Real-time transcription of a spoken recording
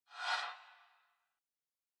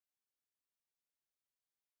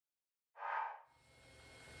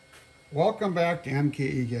Welcome back to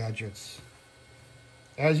MKE Gadgets.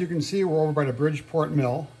 As you can see, we're over by the Bridgeport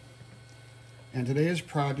Mill, and today's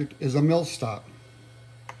project is a mill stop.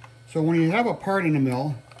 So when you have a part in the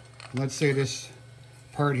mill, let's say this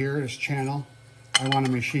part here, this channel, I want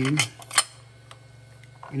to machine,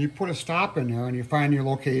 and you put a stop in there and you find your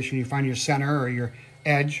location, you find your center or your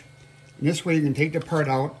edge, and this way you can take the part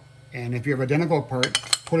out, and if you have an identical part,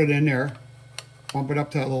 put it in there, bump it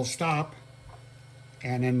up to that little stop,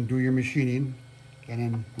 and then do your machining, and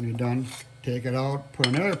then when you're done, take it out, put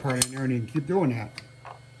another part in there, and you can keep doing that.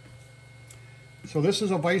 So this is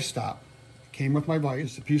a vise stop. Came with my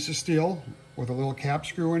vise, a piece of steel with a little cap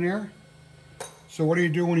screw in there. So what do you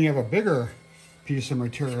do when you have a bigger piece of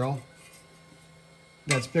material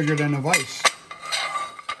that's bigger than a vise?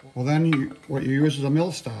 Well, then what you use is a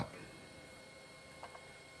mill stop.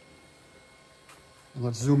 And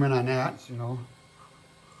let's zoom in on that,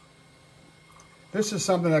 This is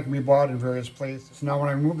something that can be bought in various places. Now when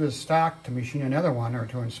I remove this stock to machine another one or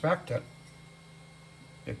to inspect it,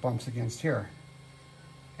 it bumps against here.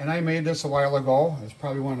 And I made this a while ago. It's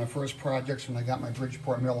probably one of the first projects when I got my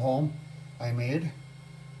Bridgeport Mill home I made.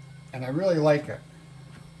 And I really like it.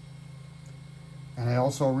 And I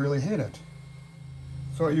also really hate it.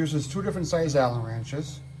 So it uses two different size Allen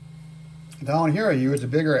wrenches. Down here I use a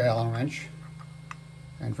bigger Allen wrench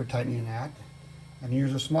and for tightening that. And you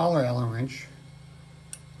use a smaller Allen wrench.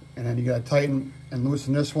 And then you gotta tighten and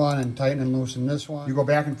loosen this one and tighten and loosen this one. You go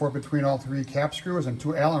back and forth between all three cap screws and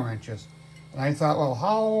two Allen wrenches. And I thought, well,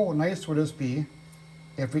 how nice would this be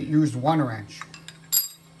if it used one wrench?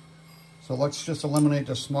 So let's just eliminate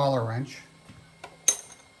the smaller wrench.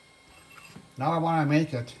 Now I wanna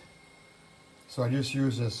make it, so I just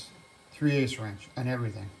use this 3/8 wrench and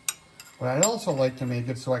everything. But I'd also like to make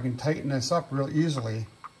it so I can tighten this up real easily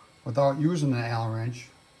without using the Allen wrench.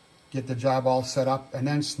 Get the job all set up, and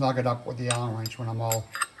then snug it up with the Allen wrench when I'm all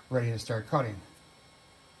ready to start cutting.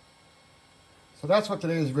 So that's what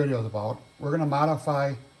today's video is about. We're going to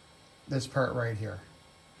modify this part right here.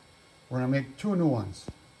 We're going to make two new ones.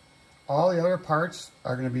 All the other parts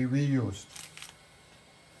are going to be reused.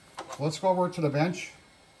 So let's go over to the bench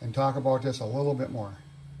and talk about this a little bit more.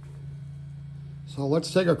 So let's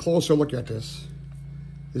take a closer look at this.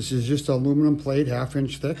 This is just an aluminum plate, 1/2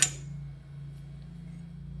 inch thick,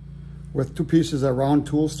 with two pieces of round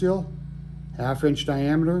tool steel, 1/2 inch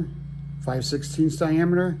diameter, 5/16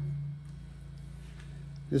 diameter.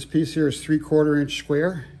 This piece here is 3/4 inch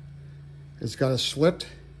square. It's got a slit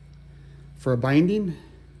for a binding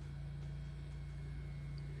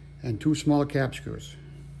and two small cap screws.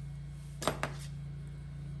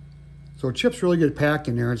 So chips really get packed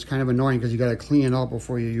in there. It's kind of annoying because you got to clean it out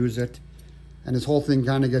before you use it. And this whole thing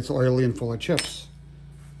kind of gets oily and full of chips.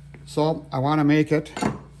 So I want to make it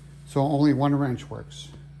so only one wrench works.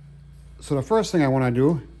 So the first thing I want to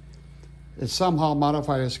do is somehow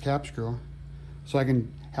modify this cap screw so I can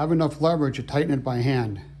have enough leverage to tighten it by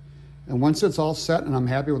hand. And once it's all set and I'm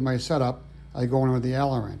happy with my setup, I go in with the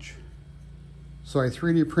Allen wrench. So I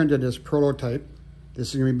 3D printed this prototype.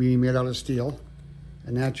 This is going to be made out of steel.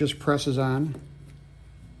 And that just presses on.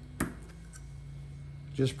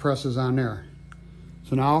 Just presses on there.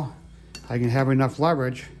 So now I can have enough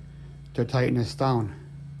leverage to tighten this down.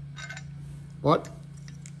 But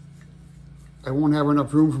I won't have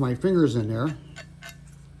enough room for my fingers in there.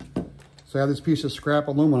 So I have this piece of scrap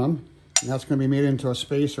aluminum, and that's going to be made into a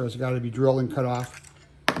spacer. It's got to be drilled and cut off,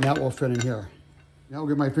 and that will fit in here. That will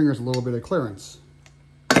give my fingers a little bit of clearance.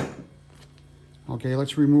 Okay,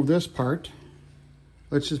 let's remove this part.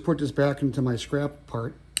 Let's just put this back into my scrap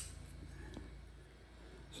part.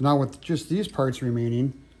 So now with just these parts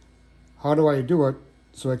remaining, how do I do it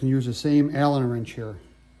so I can use the same Allen wrench here?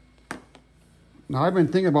 Now I've been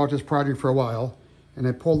thinking about this project for a while, and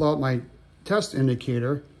I pulled out my test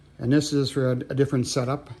indicator, and this is for a different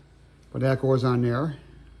setup, but that goes on there.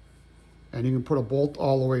 And you can put a bolt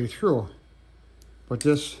all the way through, but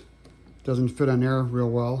this doesn't fit on there real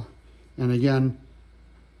well. And again,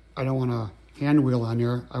 I don't want a hand wheel on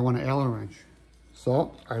there, I want an Allen wrench.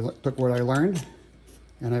 So I took what I learned,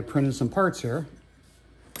 and I printed some parts here.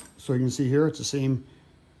 So you can see here, it's the same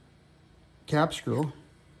cap screw,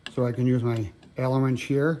 so I can use my Allen wrench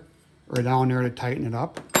here or down there to tighten it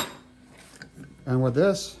up. And with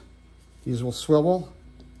this, these will swivel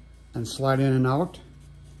and slide in and out,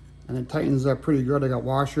 and it tightens up pretty good. I got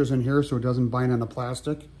washers in here so it doesn't bind on the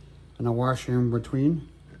plastic, and a washer in between.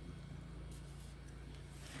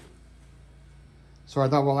 So I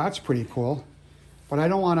thought, well, that's pretty cool, but I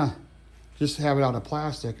don't want to just have it out of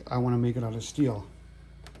plastic. I want to make it out of steel.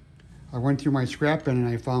 I went through my scrap bin and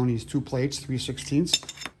I found these two plates, 3/16.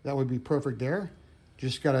 That would be perfect there.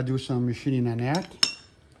 Just got to do some machining on that.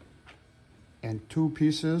 And 2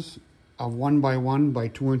 pieces of 1 by 1 by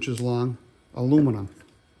 2 inches long aluminum.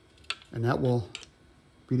 And that will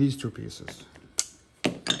be these 2 pieces.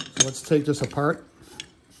 So let's take this apart.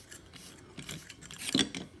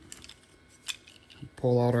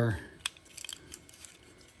 Pull out our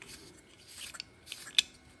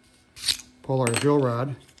drill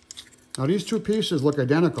rod. Now these 2 pieces look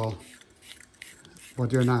identical, but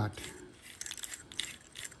they're not.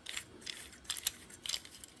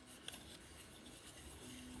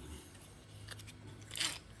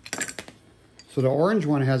 So the orange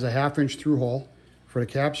one has a 1/2 inch through hole for the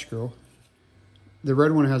cap screw. The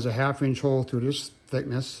red one has a 1/2 inch hole through this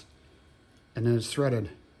thickness, and then it's threaded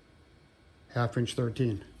 1/2 inch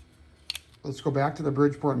 13. Let's go back to the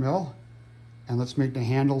Bridgeport mill and let's make the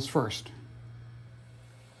handles first.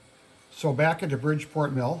 So back at the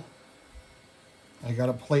Bridgeport mill, I got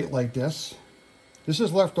a plate like this. This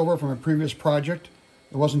is left over from a previous project.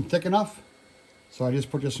 It wasn't thick enough, so I just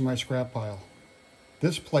put this in my scrap pile.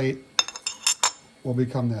 This plate will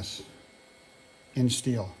become this in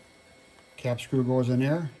steel. Cap screw goes in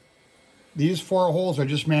there. These 4 holes are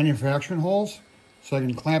just manufacturing holes, so I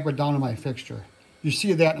can clamp it down to my fixture. You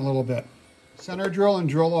see that in a little bit. Center drill and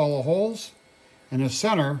drill all the holes. And the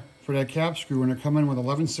center for that cap screw, we're going to come in with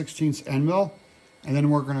 11/16 end mill, and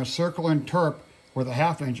then we're going to circle and turp with a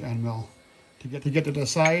 1/2 inch end mill to get to the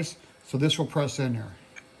size, so this will press in there.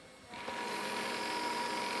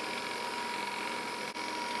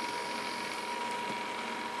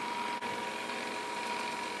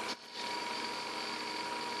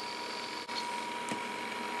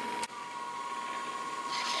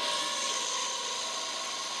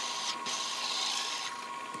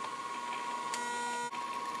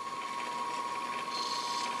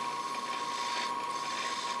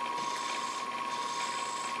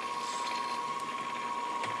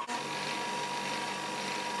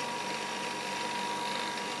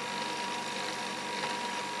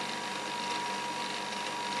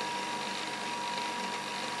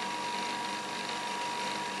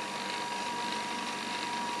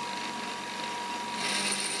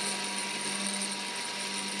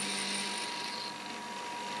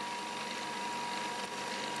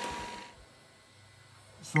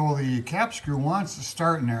 So the cap screw wants to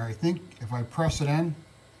start in there. I think if I press it in,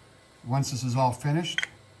 once this is all finished,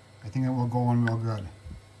 I think it will go in real good.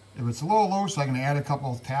 If it's a little loose, I can add a couple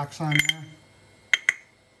of tacks on there.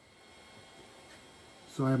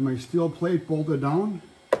 So I have my steel plate bolted down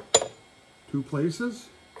 2 places,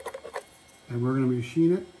 and we're going to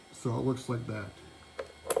machine it so it looks like that.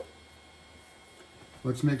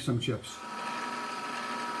 Let's make some chips.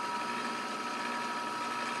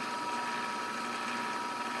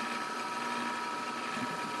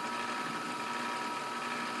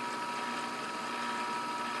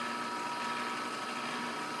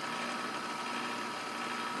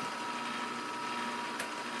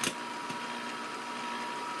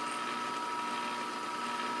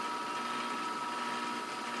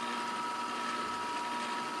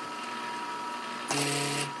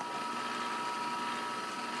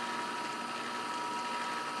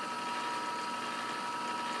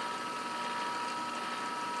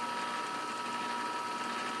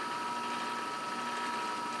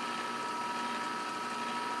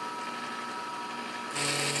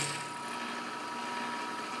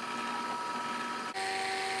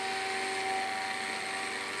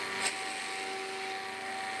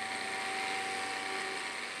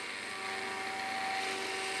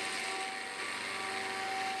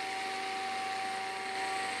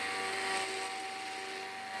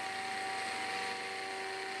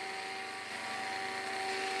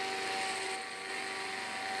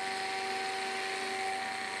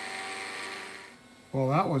 Well,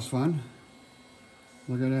 that was fun.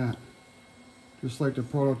 Look at that. Just like the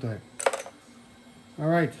prototype. All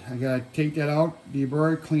right, I gotta take that out,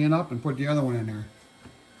 deburr it, clean it up, and put the other one in there.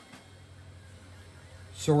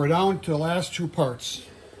 So we're down to the last 2 parts.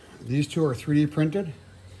 These 2 are 3D printed.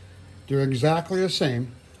 They're exactly the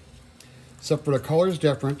same, except for the color is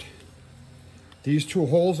different. These 2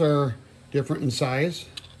 holes are different in size.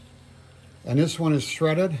 And this one is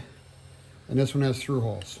threaded, and this one has through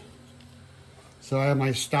holes. So I have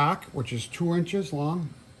my stock, which is 2 inches long,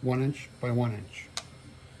 1 inch by 1 inch.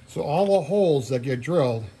 So all the holes that get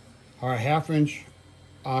drilled are a 1/2 inch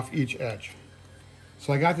off each edge.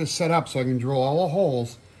 So I got this set up so I can drill all the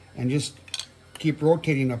holes and just keep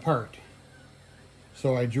rotating the part.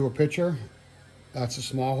 So I drew a picture. That's a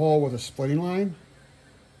small hole with a splitting line,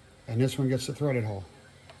 and this one gets the threaded hole.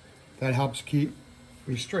 That helps keep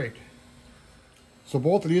me straight. So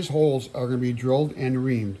both of these holes are going to be drilled and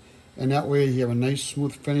reamed. And that way you have a nice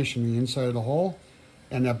smooth finish in the inside of the hole,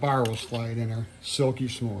 and that bar will slide in there silky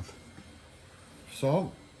smooth.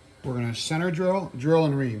 So we're going to center drill, drill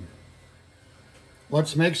and ream.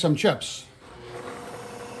 Let's make some chips.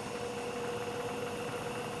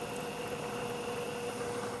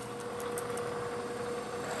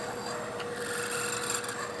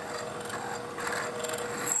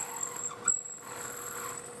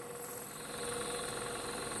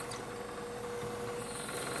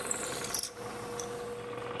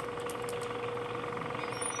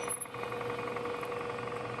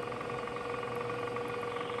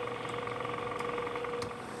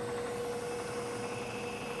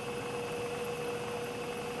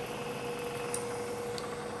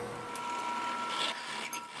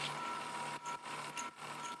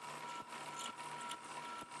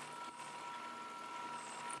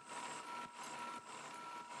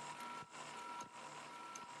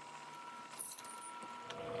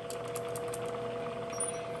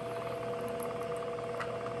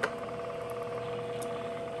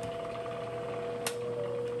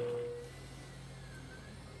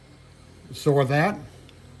 So with that,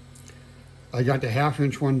 I got the 1/2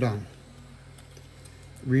 inch one done.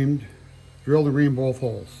 Reamed, drilled and reamed both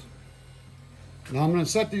holes. Now I'm going to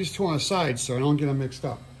set these two on the side so I don't get them mixed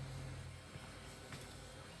up.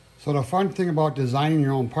 So the fun thing about designing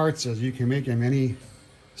your own parts is you can make them any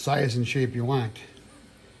size and shape you want.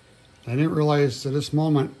 I didn't realize at this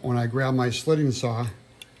moment when I grabbed my slitting saw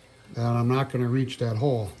that I'm not going to reach that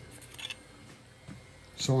hole.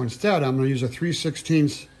 So instead I'm going to use a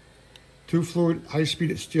 3/16 2-fluid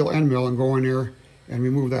high-speed steel end mill and go in there and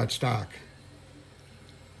remove that stock.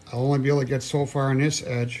 I'll only be able to get so far on this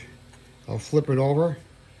edge. I'll flip it over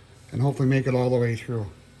and hopefully make it all the way through.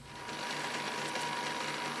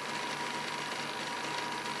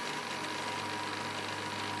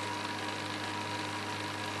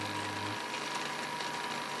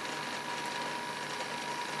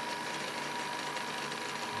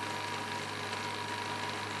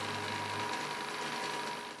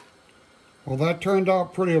 Well, that turned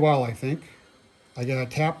out pretty well, I think. I gotta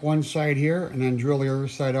tap one side here and then drill the other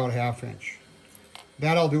side out 1/2 inch.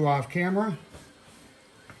 That I'll do off camera.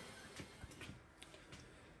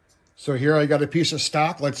 So here I got a piece of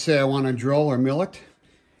stock. Let's say I want to drill or mill it,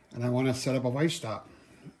 and I want to set up a vise stop.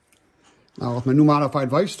 Now with my new modified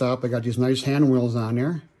vise stop, I got these nice hand wheels on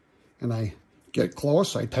there, and I get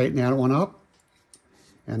close, I tighten that one up,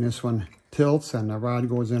 and this one tilts and the rod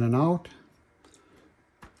goes in and out.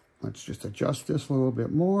 Let's just adjust this a little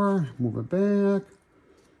bit more, move it back,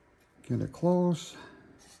 get it close.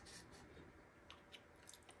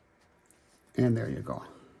 And there you go.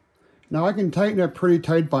 Now I can tighten it pretty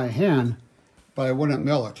tight by hand, but I wouldn't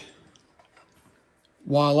mill it.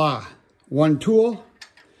 Voila. One tool,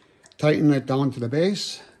 tighten it down to the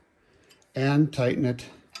base, and tighten it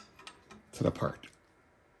to the part.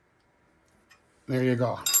 There you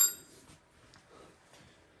go.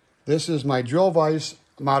 This is my drill vise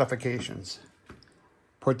modifications.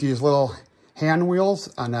 Put these little hand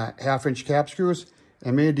wheels on the 1/2 inch cap screws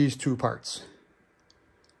and made these two parts.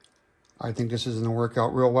 I think this is going to work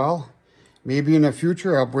out real well. Maybe in the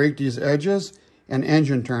future I'll break these edges and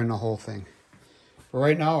engine turn the whole thing. But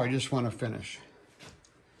right now I just want to finish.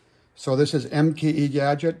 So this is MKE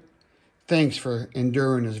Gadget. Thanks for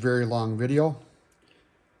enduring this very long video.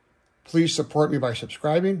 Please support me by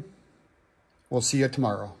subscribing. We'll see you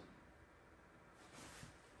tomorrow.